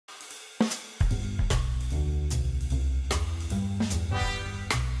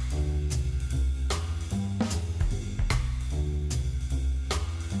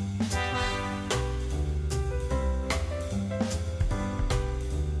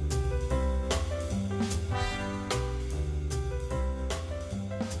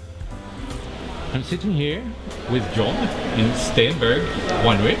I'm sitting here with John in Steenberg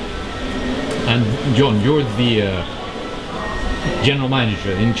winery, and John, you're the general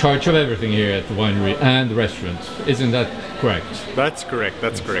manager in charge of everything here at the winery and the restaurant. Isn't that correct? That's correct,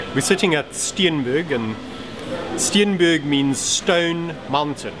 that's correct. We're sitting at Steenberg, and Steenberg means stone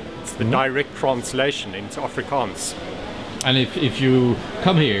mountain. It's the direct translation into Afrikaans. And if you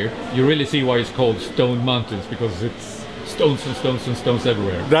come here, you really see why it's called Stone Mountains, because it's stones and stones and stones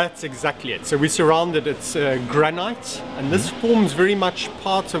everywhere. That's exactly it. So we're surrounded, it's granite, and this forms very much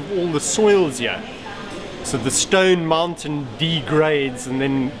part of all the soils here. So the stone mountain degrades, and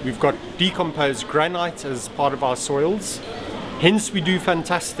then we've got decomposed granite as part of our soils. Hence we do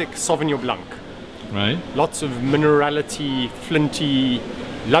fantastic Sauvignon blanc. Right. Lots of minerality, flinty,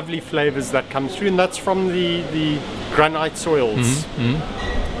 lovely flavors that come through, and that's from the granite soils.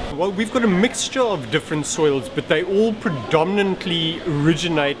 Well, we've got a mixture of different soils, but they all predominantly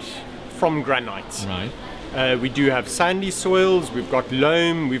originate from granite. Right. We do have sandy soils, we've got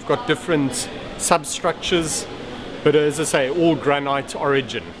loam, we've got different substructures, but as I say, all granite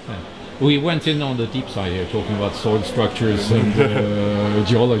origin. Yeah. We went in on the deep side here, talking about soil structures and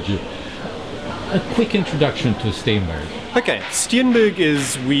geology. A quick introduction to Steenberg. Okay, Steenberg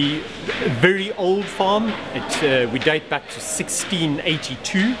is a very old farm. We date back to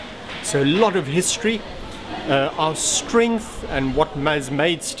 1682, so a lot of history. Our strength and what has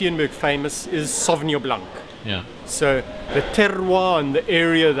made Steenberg famous is Sauvignon blanc. Yeah. So the terroir and the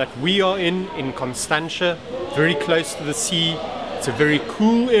area that we are in Constantia, very close to the sea. It's a very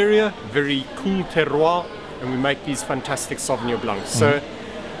cool area, very cool terroir, and we make these fantastic Sauvignon blancs. So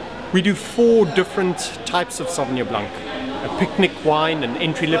we do 4 different types of Sauvignon blanc. A picnic wine, an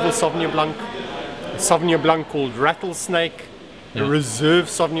entry-level Sauvignon blanc, a Sauvignon blanc called Rattlesnake, a reserve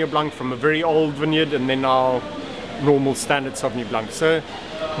Sauvignon blanc from a very old vineyard, and then our normal standard Sauvignon blanc. So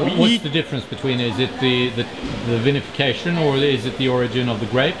what's the difference between, is it the vinification, or is it the origin of the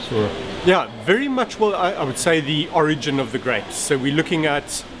grapes? Or yeah, very much, well, I would say the origin of the grapes. So we're looking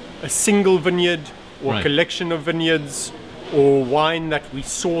at a single vineyard or Right. collection of vineyards, or wine that we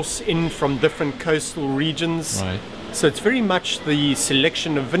source in from different coastal regions. Right. So it's very much the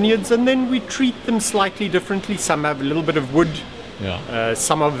selection of vineyards, and then we treat them slightly differently. Some have a little bit of wood,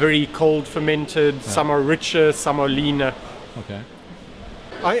 some are very cold fermented, some are richer, some are leaner. Okay.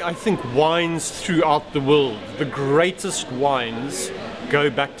 I think wines throughout the world, the greatest wines go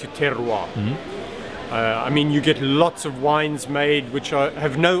back to terroir. I mean, you get lots of wines made which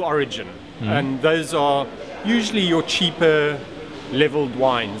have no origin, and those are usually your cheaper leveled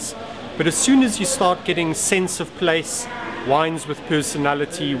wines. But as soon as you start getting sense of place, wines with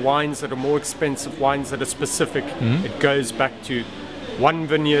personality, wines that are more expensive, wines that are specific, it goes back to one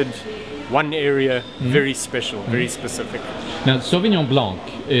vineyard, one area, very special, very specific. Now, Sauvignon Blanc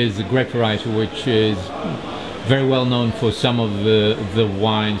is a grape variety which is very well known for some of the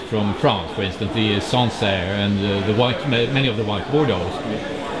wines from France, for instance, the Sancerre and many of the white Bordeaux.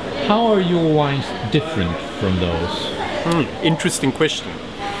 How are your wines different from those? Interesting question.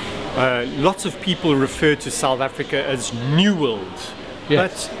 Lots of people refer to South Africa as New World,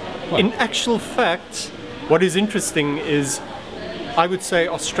 Yes. but in actual fact, what is interesting is, I would say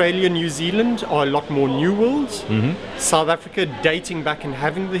Australia, New Zealand are a lot more New World. South Africa dating back and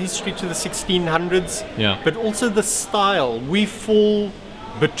having the history to the 1600s, but also the style. We fall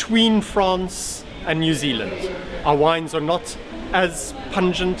between France and New Zealand. Our wines are not as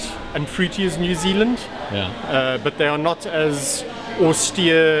pungent and fruity as New Zealand, but they are not as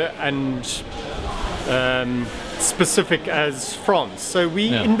austere and specific as France. So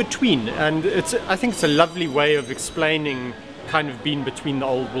we in between, and I think it's a lovely way of explaining kind of being between the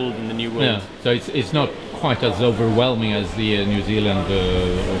old world and the new world. Yeah, so it's not quite as overwhelming as the New Zealand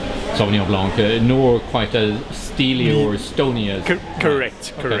Sauvignon Blanc, nor quite as steely or stony as...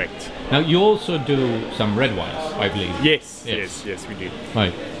 Correct, Okay. correct. Now, you also do some red wines, I believe. Yes, we do.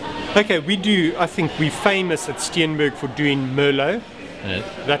 Right. Okay, we do, I think we're famous at Steenberg for doing merlot. Yes.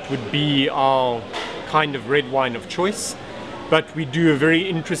 That would be our kind of red wine of choice. But we do a very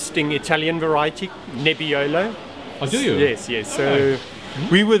interesting Italian variety, nebbiolo. Oh, do you? Yes, yes. So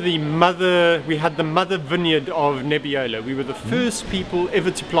we had the mother vineyard of nebbiolo. We were the first people ever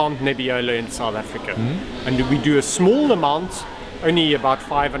to plant nebbiolo in South Africa. And we do a small amount, only about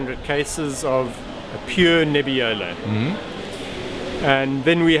 500 cases of a pure nebbiolo. And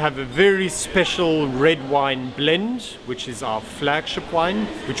then we have a very special red wine blend, which is our flagship wine,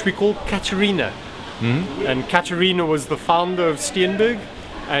 which we call Catharina. And Catharina was the founder of Steenberg,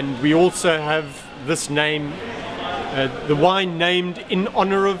 and we also have this name, the wine named in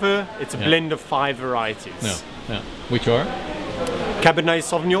honor of her. It's a blend of 5 varieties. Which are? Cabernet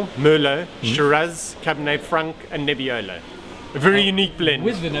Sauvignon, Merlot, Shiraz, Cabernet Franc, and Nebbiolo. A very unique blend.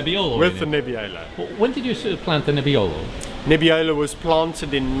 With the Nebbiolo. With the Nebbiolo. When did you plant the Nebbiolo? Nebbiolo was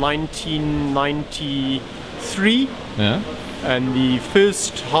planted in 1993. Yeah. And the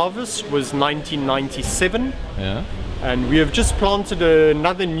first harvest was 1997. Yeah. And we have just planted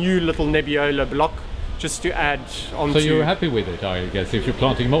another new little Nebbiolo block just to add on. So you're happy with it, I guess, if you're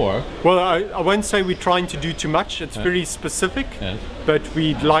planting more? Well, I won't say we're trying to do too much. It's very specific, but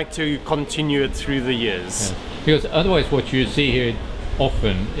we'd like to continue it through the years. Because otherwise what you see here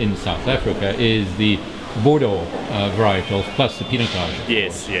often in South Africa is the Bordeaux varietals plus the pinotage.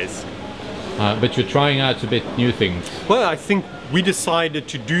 Yes, yes. But you're trying out a bit new things. Well, I think we decided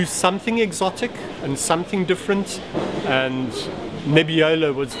to do something exotic and something different, and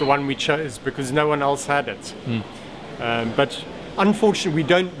Nebbiolo was the one we chose because no one else had it. But unfortunately,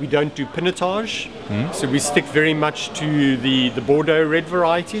 we don't do pinotage, so we stick very much to the Bordeaux red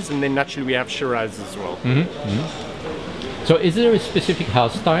varieties, and then naturally we have Shiraz as well. So is there a specific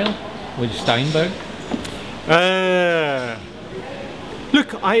house style with Steenberg?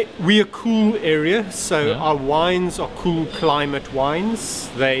 Look, we're a cool area, so our wines are cool climate wines.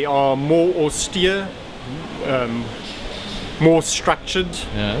 They are more austere, more structured.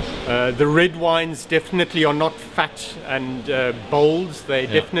 Yes. The red wines definitely are not fat and bold. They're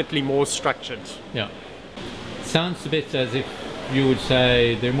definitely more structured. Yeah. Sounds a bit as if you would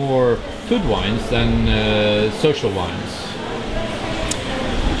say they're more food wines than social wines.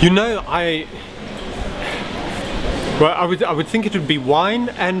 You know, I would think it would be wine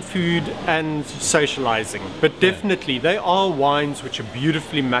and food and socializing, but definitely they are wines which are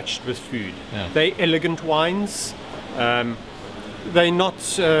beautifully matched with food. They're elegant wines. They're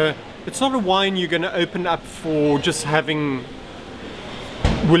not. It's not a wine you're going to open up for just having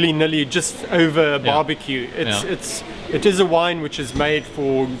willy-nilly just over a barbecue. It is a wine which is made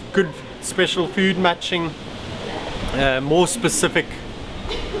for good special food matching, more specific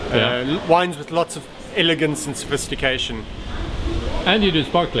wines with lots of elegance and sophistication. And you do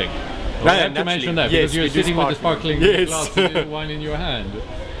sparkling. I have to mention that because you're sitting with the sparkling glass of wine in your hand.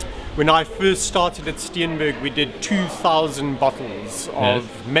 When I first started at Steenberg, we did 2,000 bottles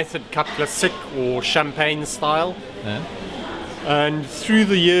of method cut classique or champagne style. And through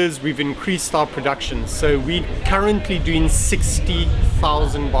the years, we've increased our production. So we're currently doing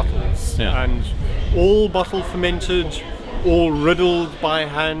 60,000 bottles, and all bottle fermented, all riddled by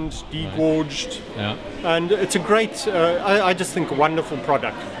hand, degorged, and it's a great, I just think a wonderful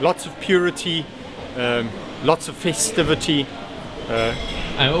product. Lots of purity, lots of festivity.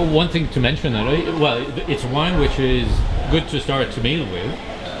 One thing to mention, well, it's wine which is good to start a meal with,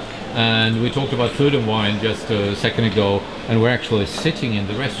 and we talked about food and wine just a second ago, and we're actually sitting in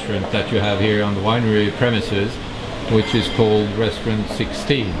the restaurant that you have here on the winery premises, which is called Restaurant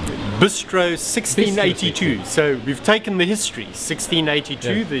 16. Bistro 1682. So we've taken the history,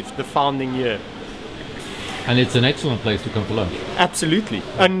 1682, the founding year. And it's an excellent place to come for lunch. Absolutely.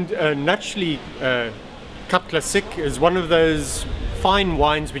 And naturally, Cut Classique is one of those fine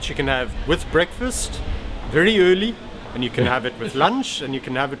wines which you can have with breakfast, very early, and you can have it with lunch, and you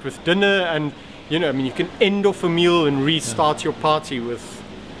can have it with dinner, and you know, I mean, you can end off a meal and restart your party with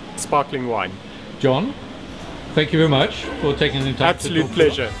sparkling wine. John, thank you very much for taking the time. Absolute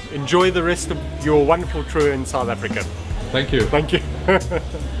pleasure. Enjoy the rest of your wonderful tour in South Africa. Thank you. Thank you.